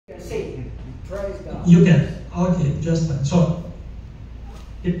Praise God. You can. Okay, just fine. So,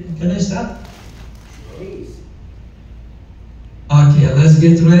 can I start? Please. Okay, let's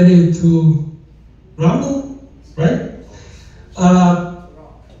get ready to rumble, right?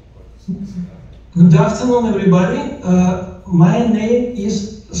 Good afternoon, everybody. My name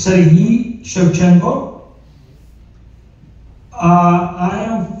is Sergey Shevchenko. I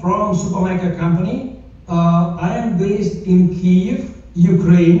am from Supermicro company. I am based in Kyiv,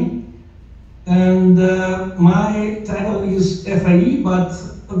 Ukraine. And my title is FAE, but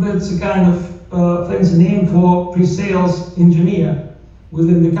that's a kind of fancy name for pre-sales engineer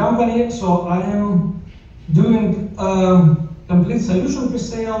within the company. So I am doing complete solution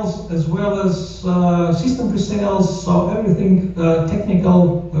pre-sales as well as system pre-sales, so everything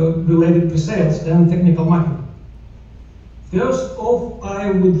technical related pre-sales and technical marketing. First off, I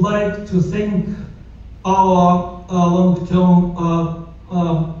would like to thank our long-term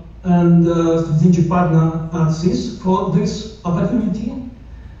and strategic partner ADSYS for this opportunity.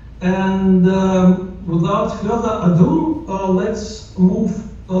 And without further ado, let's move.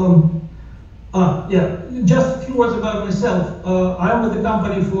 Just a few words about myself. I'm with the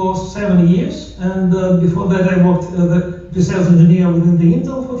company for 7 years, and before that I worked as a pre-sales engineer within the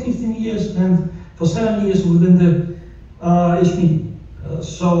Intel for 15 years, and for 7 years within the HP.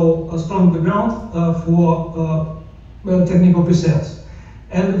 So a strong background for technical pre-sales.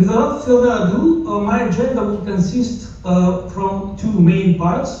 And without further ado, my agenda will consist from two main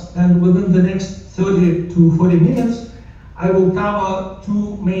parts, and within the next 30 to 40 minutes, I will cover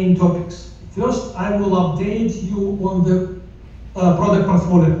two main topics. First, I will update you on the product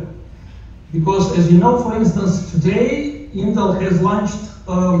portfolio, because as you know, for instance, today Intel has launched,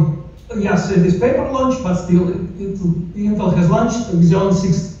 yes, it is paper launch, but still Intel has launched Xeon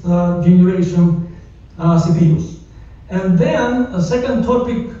 6th generation CPUs. And then a second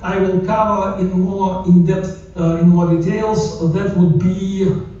topic I will cover in more in-depth, in more details. That would be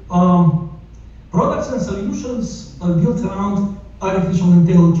products and solutions built around artificial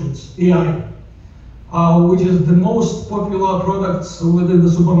intelligence, AI, which is the most popular products within the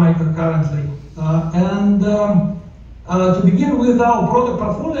Supermicro currently. To begin with our product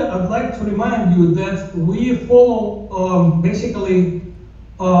portfolio, I'd like to remind you that we follow basically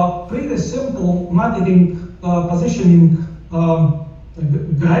pretty simple marketing positioning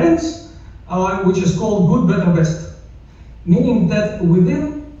guidance, which is called good, better, best. Meaning that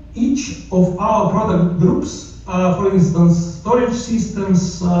within each of our product groups, for instance, storage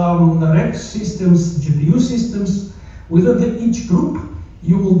systems, rack systems, GPU systems, within each group,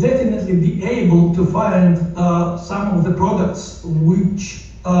 you will definitely be able to find some of the products which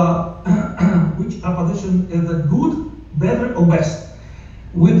are positioned as a good, better, or best.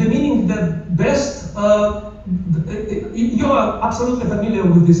 With the meaning that best, you are absolutely familiar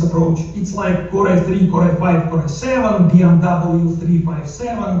with this approach. It's like Core i3, Core i5, Core i7, BMW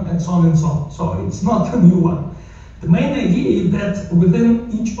 357, and so on and so on. So it's not a new one. The main idea is that within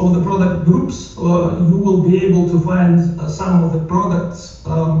each of the product groups, you will be able to find some of the products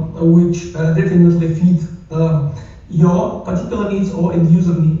which definitely fit your particular needs or end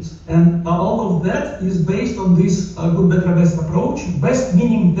user needs. And all of that is based on this good, better, best approach. Best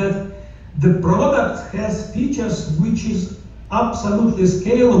meaning that the product has features which is absolutely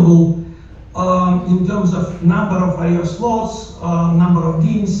scalable in terms of number of I/O slots, number of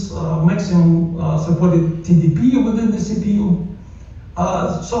DIMMs, maximum supported TDP within the CPU.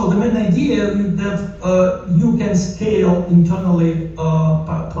 So the main idea is that you can scale internally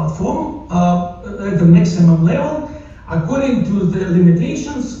platform at the maximum level according to the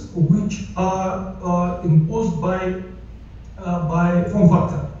limitations which are imposed by form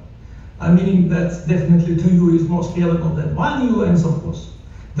factor. Meaning that definitely 2U is more scalable than 1U and so forth.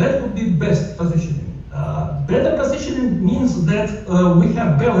 That would be best positioning. Better positioning means that we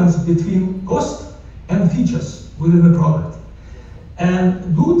have balance between cost and features within the product.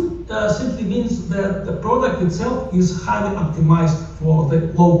 And good simply means that the product itself is highly optimized for the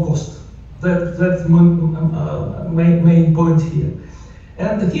low cost. That's main point here.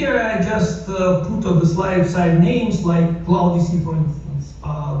 And here I just put on the slide side names like CloudDC, for instance.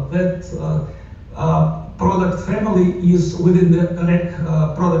 That product family is within the rack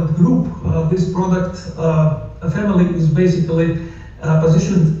product group. This product family is basically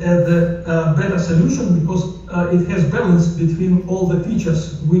positioned as the better solution because it has balance between all the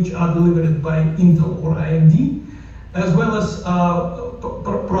features which are delivered by Intel or AMD, as well as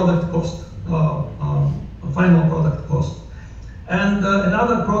product cost, final product cost. And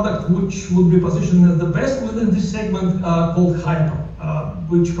another product which would be positioned as the best within this segment called Hyper,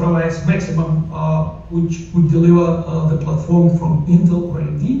 which provides maximum, which would deliver the platform from Intel or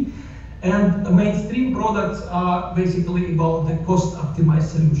AMD. And mainstream products are basically about the cost-optimized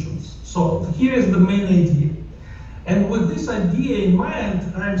solutions. So here is the main idea. And with this idea in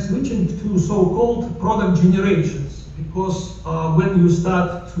mind, I'm switching to so-called product generations, because when you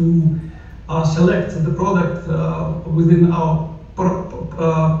start to select the product within our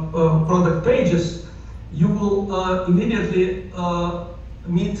product pages, you will immediately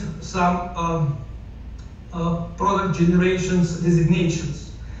meet some product generations designations.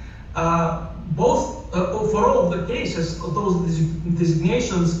 For all of the cases, those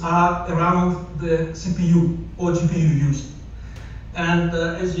designations are around the CPU or GPU used. And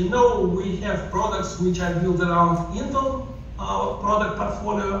as you know, we have products which are built around Intel product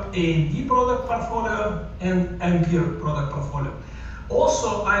portfolio, AMD product portfolio, and Ampere product portfolio.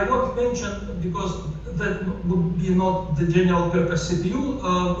 Also, I want to mention, because that would be not the general purpose CPU,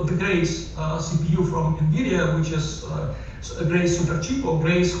 the Grace CPU from NVIDIA, which is a Grace Superchip or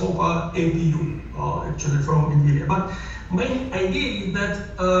Grace Hopper APU, actually from NVIDIA. But main idea is that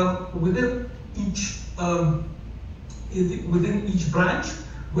within each branch,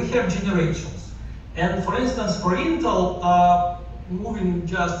 we have generations. And for instance, for Intel, moving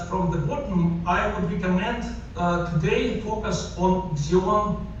just from the bottom, I would recommend today focus on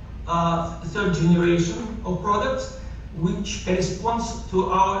Xeon third generation of products, which corresponds to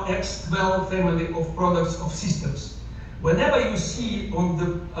our X12 family of products of systems. Whenever you see on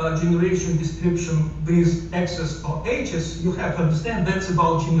the generation description these X's or H's, you have to understand that's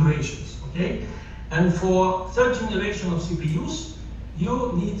about generations, okay? And for third generation of CPUs,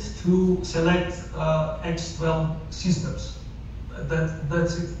 you need to select X12 systems. That's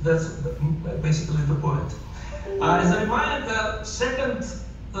basically the point. As a reminder, second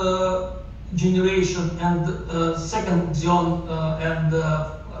generation and second Xeon and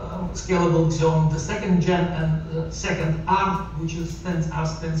scalable Xeon, the second gen and second ARM, which stands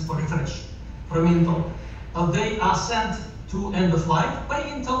for refresh from Intel, they are sent to end of life by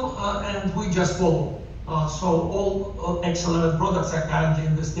Intel, and we just follow. So all X11 products are currently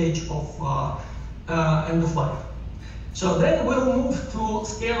in the stage of end of life. So then we'll move to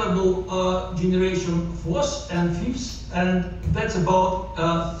scalable generation 4th and 5th, and that's about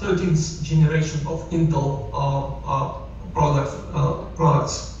 13th generation of Intel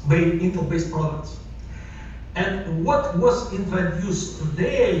Intel-based products. And what was introduced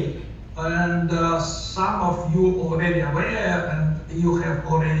today, and some of you already aware, and you have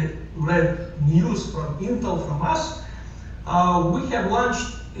already read news from Intel from us, we have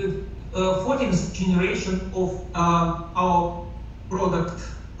launched 14th generation of our product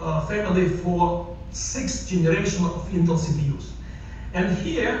family for 6th generation of Intel CPUs. And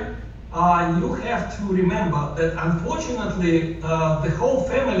here you have to remember that unfortunately the whole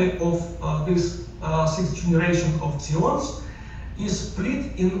family of this 6th generation of Xeons is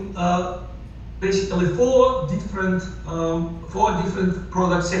split in basically four different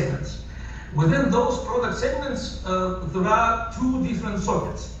product segments. Within those product segments, there are 2 different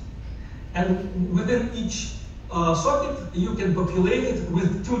sockets. And within each socket, you can populate it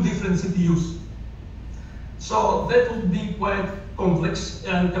with 2 different CPUs. So that would be quite complex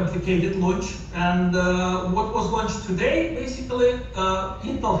and complicated launch. And what was launched today, basically,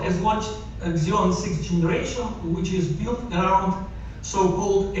 Intel has launched Xeon 6th generation, which is built around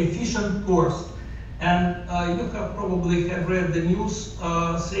so-called efficient cores. And you have probably read the news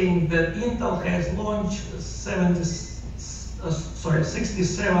saying that Intel has launched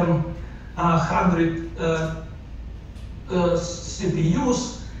 6700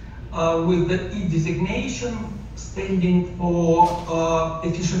 CPUs with the E designation standing for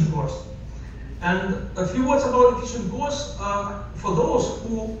efficient cores. And a few words about efficient cores. For those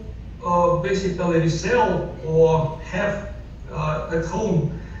who basically resell or have at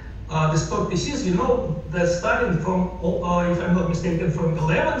home desktop PCs, you know that starting from, if I'm not mistaken, from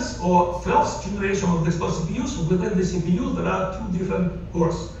 11th or 12th generation of desktop CPUs, within the CPU there are 2 different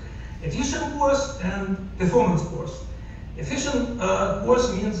cores. Efficient cores and performance cores. Efficient cores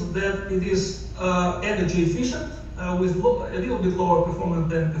means that it is energy efficient with a little bit lower performance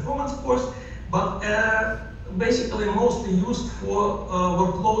than performance cores, but basically mostly used for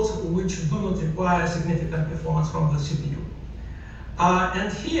workloads which do not require significant performance from the CPU.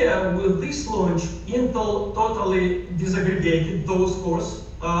 And here, with this launch, Intel totally disaggregated those cores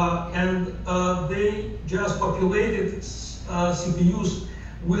and they just populated CPUs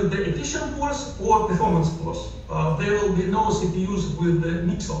with the efficient cores or performance cores. There will be no CPUs with the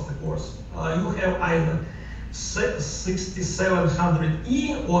mix of the cores. You have either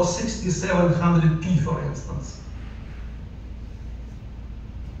 6700E or 6700P, for instance.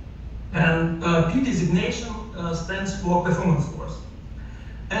 And P designation stands for performance cores.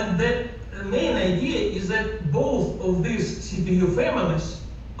 And the main idea is that both of these CPU families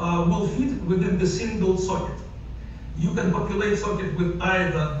will fit within the single socket. You can populate socket with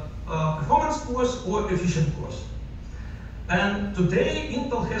either performance cores or efficient cores. And today,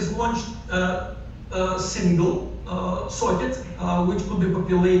 Intel has launched a single socket, which could be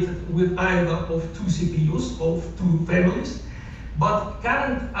populated with either of two CPUs of two families. But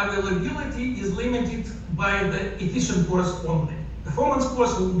current availability is limited by the efficient cores only. Performance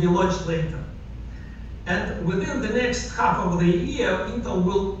cores will be launched later. And within the next half of the year, Intel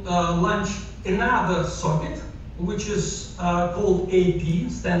will launch another socket, which is called AP,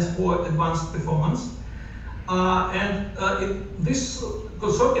 stands for Advanced Performance. This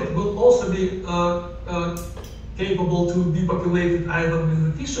socket will also be capable to be populated either with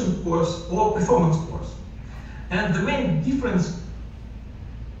efficient cores or performance cores. And the main difference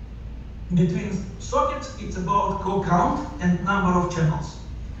between sockets, it's about core count and number of channels.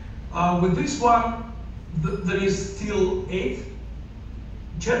 With this one, there is still 8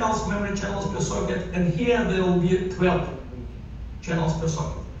 channels, memory channels per socket, and here there will be 12 channels per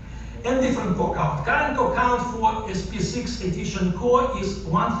socket. And different core count. Current core count for SP6 Edition core is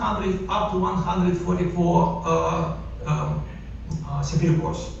 100 up to 144 CPU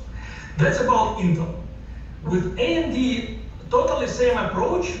cores. That's about Intel. With AMD, totally same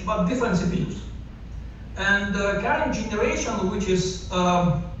approach, but different CPUs. And the current generation, which is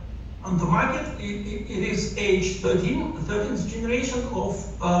on the market, it is H13, 13th generation of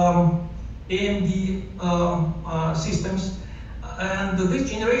AMD systems. And this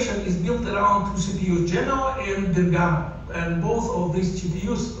generation is built around two CPUs, Genoa and Bergamo. And both of these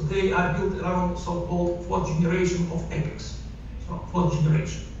GPUs, they are built around so-called 4th generation of EPICs. So 4th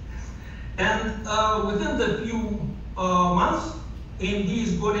generation. And within the few months, AMD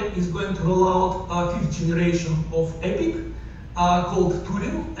is going to roll out a 5th generation of EPIC called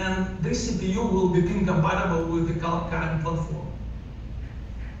Turin, and this CPU will be pin compatible with the current platform,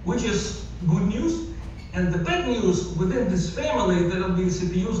 which is good news. And the bad news, within this family, there will be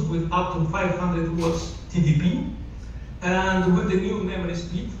CPUs with up to 500 watts TDP, and with the new memory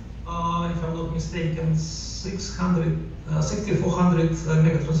speed, if I'm not mistaken, 6400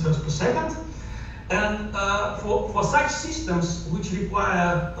 megatransfers per second. And for such systems which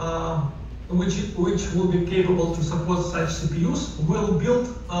require, which will be capable to support such CPUs, we'll build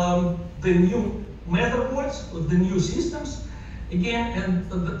the new motherboards with the new systems. Again, and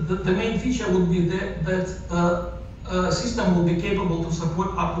the main feature would be that system will be capable to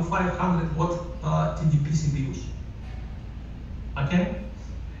support up to 500 watt TDP CPUs. Okay?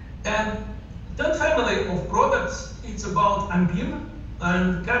 And third family of products, it's about Ampere.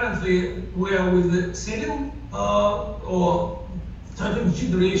 And currently we are with the Cerium or 13th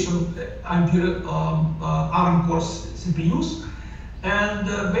generation Ampere ARM core CPUs. And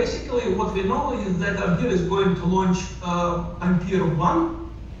basically what we know is that Ampere is going to launch Ampere 1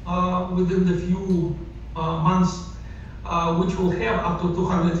 within the few months, which will have up to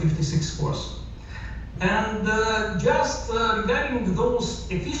 256 cores. And just regarding those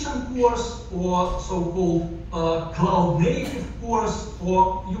efficient cores or so-called cloud-native cores,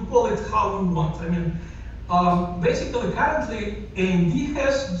 or you call it how you want. I mean, basically currently AMD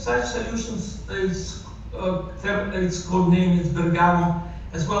has such solutions. Its code name is Bergamo,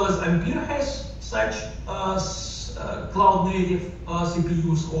 as well as Ampere has such cloud-native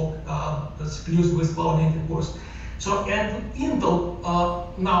CPUs or CPUs with cloud-native cores. So, and Intel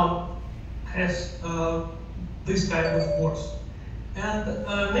now has this kind of cores. And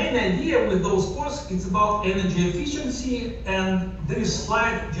main idea with those cores, it's about energy efficiency, and this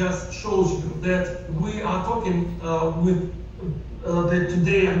slide just shows you that we are talking with the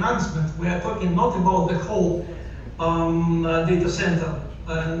today announcement, we are talking not about the whole data center,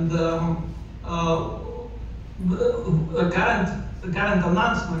 and the current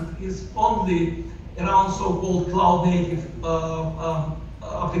announcement is only around so-called cloud-native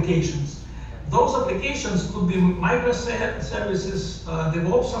applications. Those applications could be microservices,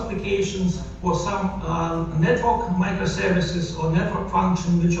 DevOps applications, or some network microservices or network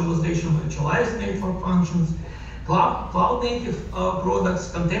function virtualization, virtualized network functions, cloud-native products,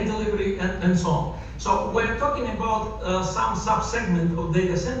 content delivery, and so on. So we're talking about some sub-segment of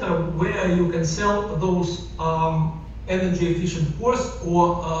data center where you can sell those energy-efficient cores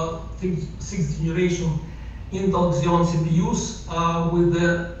or 6th generation Intel Xeon CPUs with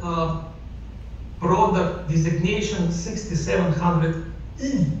the product designation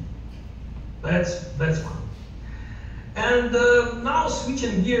 6700E. That's one. And now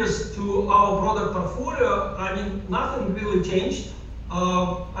switching gears to our product portfolio, I mean, nothing really changed.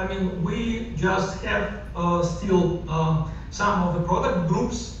 I mean, we just have still some of the product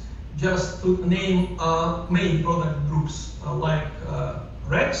groups, just to name main product groups like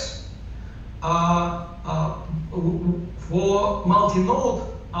racks. For multi-node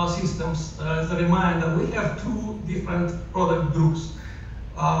systems, as a reminder, we have two different product groups.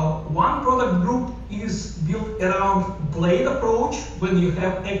 One product group is built around blade approach when you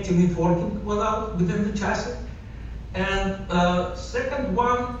have active networking within the chassis. And second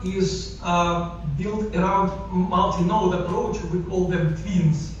one is built around multi-node approach. We call them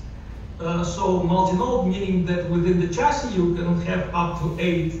twins. So multi-node meaning that within the chassis you can have up to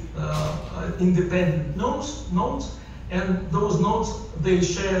 8 independent nodes, and those nodes, they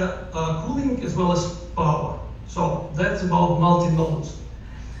share cooling as well as power. So that's about multi-nodes.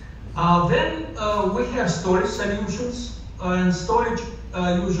 Then we have storage solutions. In storage,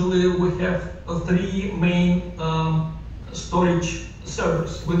 usually we have 3 main storage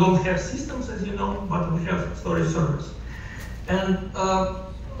servers. We don't have systems, as you know, but we have storage servers. And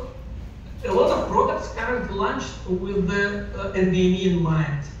a lot of products currently launched with the NVMe in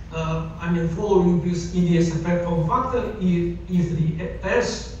mind. Following this EDSFF form factor,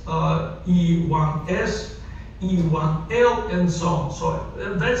 E3S, E1S, E1L, and so on. So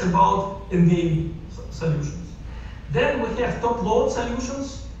that's about NVMe solutions. Then we have top load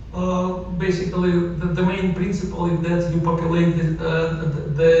solutions. Basically, the main principle is that you populate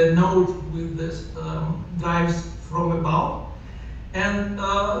the node with the drives from above. And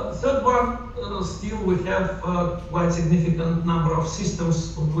third one, still we have quite significant number of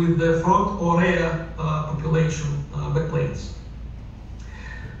systems with the front or rear population backplanes.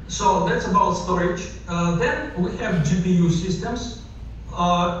 So that's about storage. Then we have GPU systems.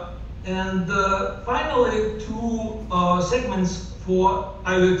 And finally, 2 segments for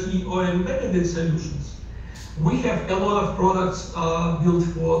IoT or embedded solutions. We have a lot of products built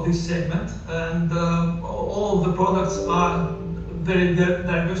for this segment, and all of the products are very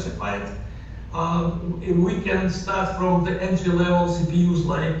diversified. We can start from the entry-level CPUs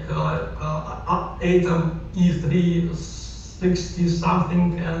like Atom E3 60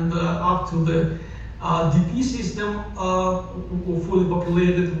 something, and up to the DP system fully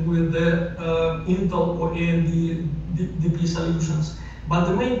populated with the Intel or AMD DP solutions. But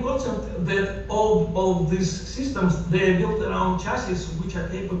the main concept that all of these systems, they are built around chassis which are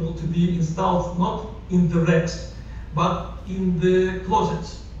capable to be installed not in the racks, but in the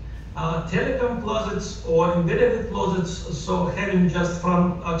closets, telecom closets or embedded closets, so having just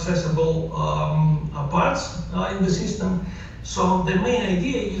front accessible parts in the system. So the main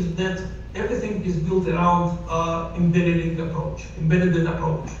idea is that everything is built around embedded approach.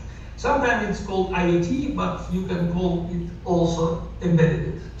 Sometimes it's called IoT, but you can call it also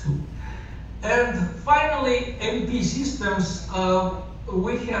embedded too. And finally, MP systems.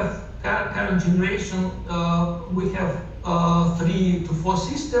 We have current generation. We have 3 to 4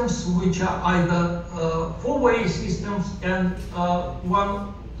 systems, which are either 4-way systems and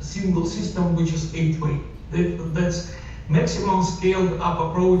 1 single system, which is 8-way. That's maximum scaled up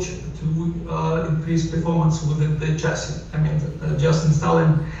approach to increase performance within the chassis. Just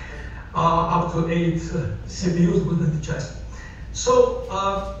installing up to 8 CPUs within the chassis. So,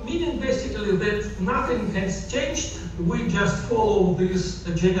 meaning basically that nothing has changed. We just follow this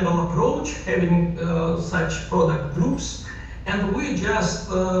general approach, having such product groups, and we just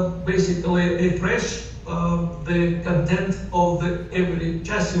basically refresh the content of every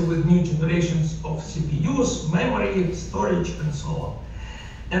chassis with new generations of CPUs, memory, storage, and so on.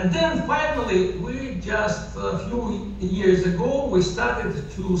 And then finally, we just a few years ago, we started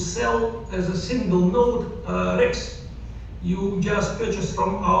to sell as a single node racks. You just purchase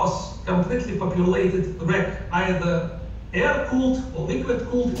from us completely populated rack, either air-cooled or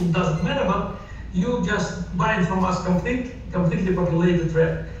liquid-cooled, it doesn't matter, but you just buy from us completely populated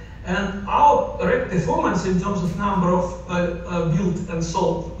rack. And our rack performance in terms of number of built and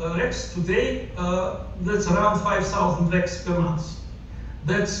sold racks today, that's around 5,000 racks per month.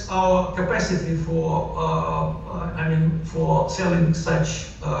 That's our capacity for, for selling such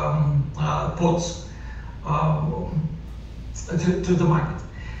pods to the market.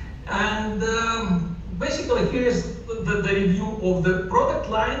 And basically, here is the review of the product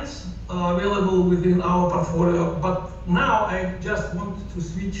lines available within our portfolio. But now I just want to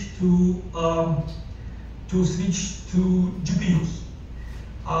switch to GPUs.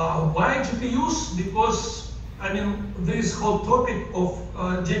 Why GPUs? Because this whole topic of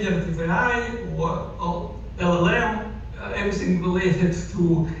generative AI or LLM, everything related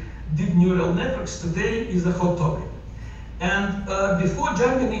to deep neural networks today is a hot topic. And before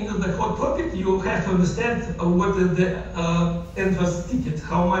jumping into the hot topic, you have to understand what is the entrance ticket,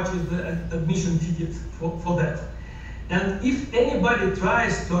 how much is the admission ticket for that. And if anybody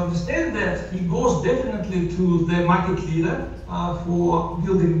tries to understand that, he goes definitely to the market leader for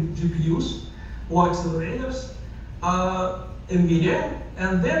building GPUs or accelerators, NVIDIA,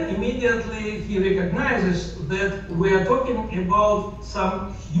 and then immediately he recognizes that we are talking about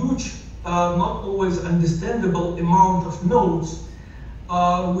some huge, not always understandable amount of nodes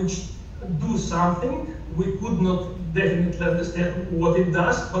which do something. We could not definitely understand what it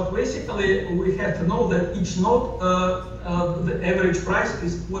does, but basically we have to know that each node, the average price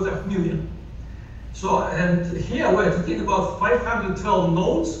is $250,000. So, and here we're talking about 512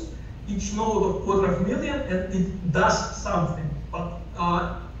 nodes, each node of $250,000, and it does something. But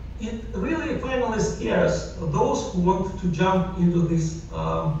it really finally scares those who want to jump into this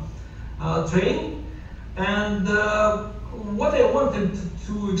train. And what I wanted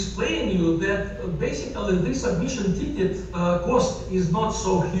to explain you that basically this admission ticket cost is not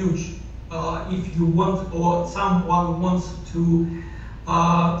so huge if you want or someone wants to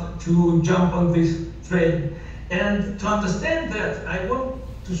jump on this train. And to understand that, I want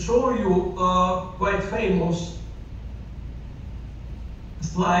to show you quite famous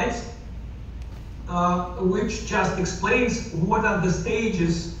slides which just explains what are the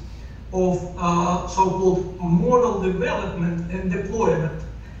stages of so-called model development and deployment.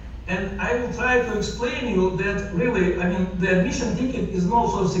 And I will try to explain you that really, I mean, the admission ticket is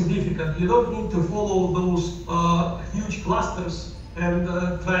not so significant. You don't need to follow those huge clusters and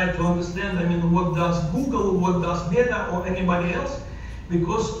try to understand, I mean, what does Google, what does Meta or anybody else,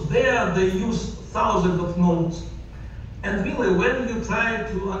 because there they use thousands of nodes. And really, when you try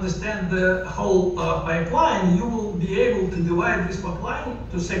to understand the whole pipeline, you will be able to divide this pipeline,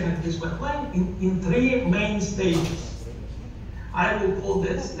 to segment this pipeline in three main stages. I will call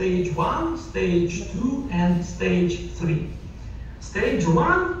that stage 1, stage 2, and stage 3. Stage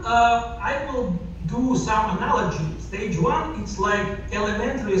 1, I will do some analogy. Stage 1, it's like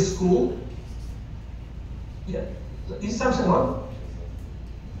elementary school. Yeah, is something wrong?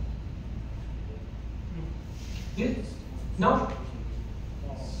 Yeah. No?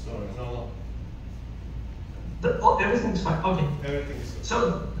 Sorry, no. Everything's fine, okay. Everything is fine.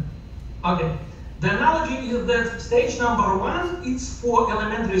 So, okay. The analogy is that stage number 1, it's for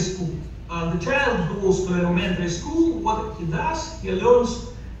elementary school. The child goes to elementary school, what he does, he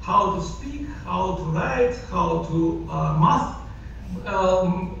learns how to speak, how to write, how to math.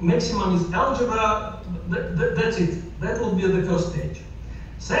 Maximum is algebra, that's it. That will be the first stage.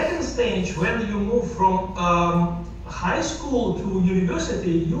 Second stage, when you move from high school to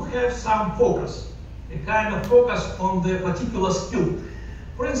university, you have some focus, a kind of focus on the particular skill.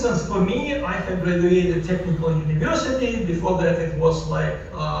 For instance, for me, I have graduated technical university. Before that, it was like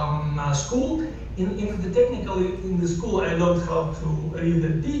school. In the school, I learned how to read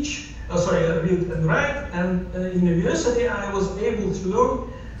and teach. Read and write. And in university, I was able to learn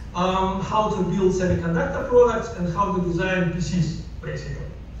how to build semiconductor products and how to design PCs, basically.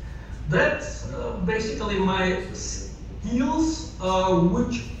 That's basically my skills,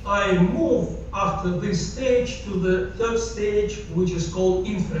 which I move after this stage to the third stage, which is called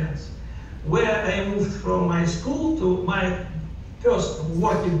inference, where I moved from my school to my first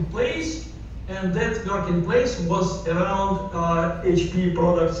working place, and that working place was around HP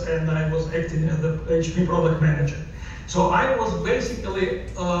products, and I was acting as the HP product manager. So I was basically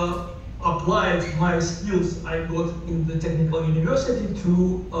applied my skills I got in the technical university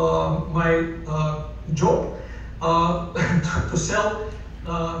to my job to sell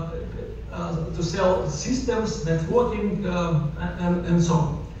systems, networking, and so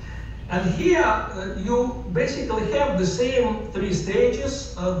on. And here you basically have the same three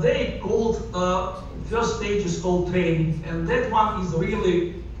stages. They called first stage is called training, and that one is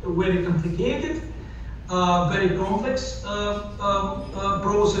really very complicated. Very complex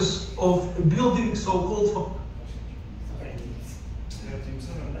process of building so-called